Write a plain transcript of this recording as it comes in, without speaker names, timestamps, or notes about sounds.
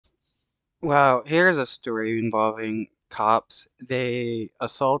Wow, here's a story involving cops. They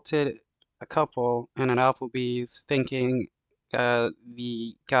assaulted a couple in an Applebee's thinking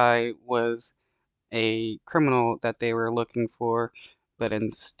the guy was a criminal that they were looking for, but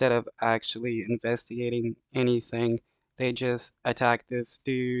instead of actually investigating anything, they just attacked this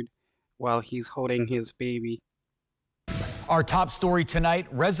dude while he's holding his baby. Our top story tonight,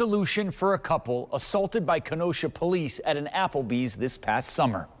 resolution for a couple assaulted by Kenosha police at an Applebee's this past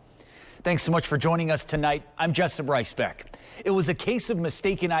summer. Thanks so much for joining us tonight. I'm Jessup Reisbeck. It was a case of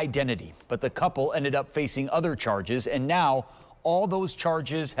mistaken identity, but the couple ended up facing other charges, and now all those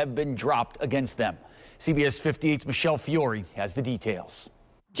charges have been dropped against them. CBS 58's Michelle Fiore has the details.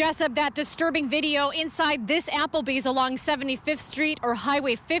 Jessup, that disturbing video inside this Applebee's along 75th Street or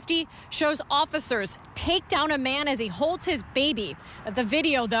Highway 50 shows officers take down a man as he holds his baby. The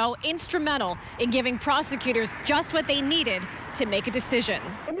video, though, instrumental in giving prosecutors just what they needed to make a decision.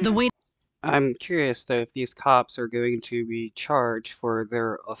 I'm curious though if these cops are going to be charged for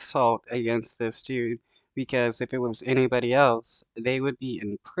their assault against this dude, because if it was anybody else, they would be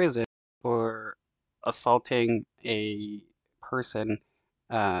in prison for assaulting a person,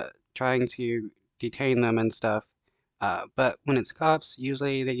 trying to detain them and stuff. But when it's cops,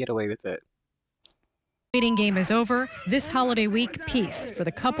 usually they get away with it. Waiting game is over. This holiday week, peace for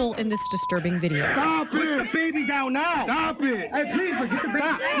the couple in this disturbing video. Stop it! Put the baby down now! Stop it! Hey, please, get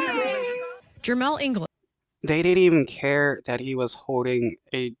the baby. Jermel English. They didn't even care that he was holding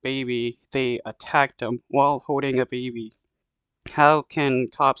a baby. They attacked him while holding a baby. How can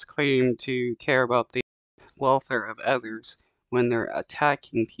cops claim to care about the welfare of others when they're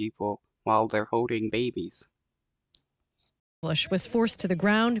attacking people while they're holding babies? Was forced to the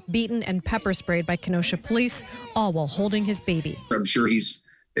ground, beaten, and pepper sprayed by Kenosha police, all while holding his baby. I'm sure he's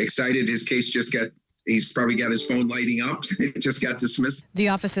excited. His case he's probably got his phone lighting up. It just got dismissed. The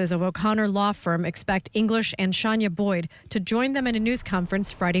offices of O'Connor Law Firm expect English and Shania Boyd to join them in a news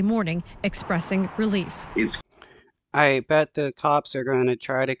conference Friday morning, expressing relief. I bet the cops are going to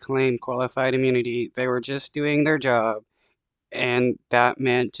try to claim qualified immunity. They were just doing their job, and that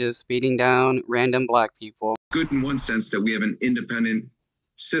meant just beating down random black people. Good in one sense that we have an independent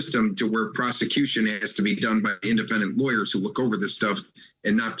system to where prosecution has to be done by independent lawyers who look over this stuff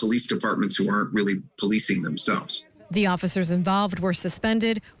and not police departments who aren't really policing themselves. The officers involved were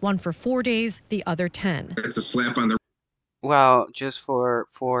suspended, one for 4 days, the other 10. It's a slap on the... Well, just for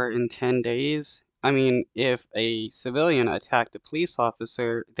 4 and 10 days? I mean, if a civilian attacked a police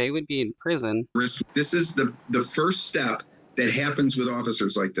officer, they would be in prison. This is the first step that happens with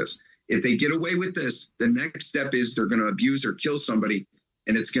officers like this. If they get away with this, the next step is they're going to abuse or kill somebody,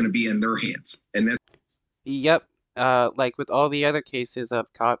 and it's going to be in their hands. And that. Yep. Like with all the other cases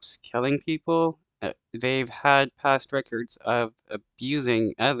of cops killing people, they've had past records of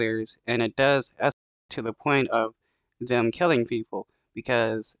abusing others, and it does escalate to the point of them killing people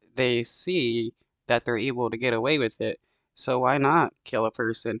because they see that they're able to get away with it. So why not kill a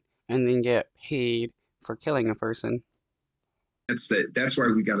person and then get paid for killing a person? That's why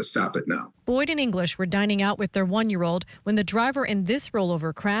we got to stop it now. Boyd and English were dining out with their 1-year-old when the driver in this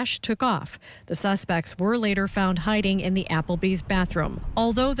rollover crash took off. The suspects were later found hiding in the Applebee's bathroom.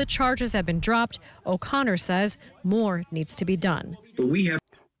 Although the charges have been dropped, O'Connor says more needs to be done. But we have.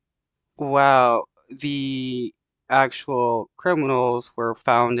 Wow, the actual criminals were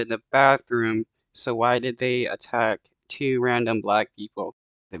found in the bathroom, so why did they attack 2 random black people?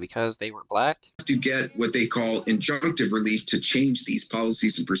 Because they were black? To get what they call injunctive relief to change these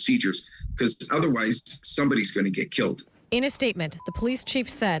policies and procedures, because otherwise somebody's going to get killed. In a statement, the police chief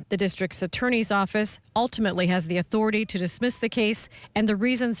said the district's attorney's office ultimately has the authority to dismiss the case, and the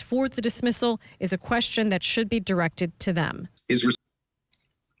reasons for the dismissal is a question that should be directed to them.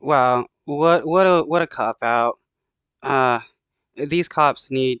 Wow, what a cop-out. These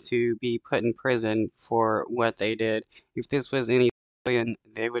cops need to be put in prison for what they did. If this was any civilian,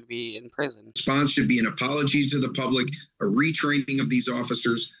 they would be in prison. Response should be an apology to the public, a retraining of these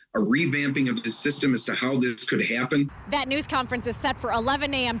officers, a revamping of the system as to how this could happen. That news conference is set for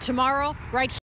 11 a.m. tomorrow, right here.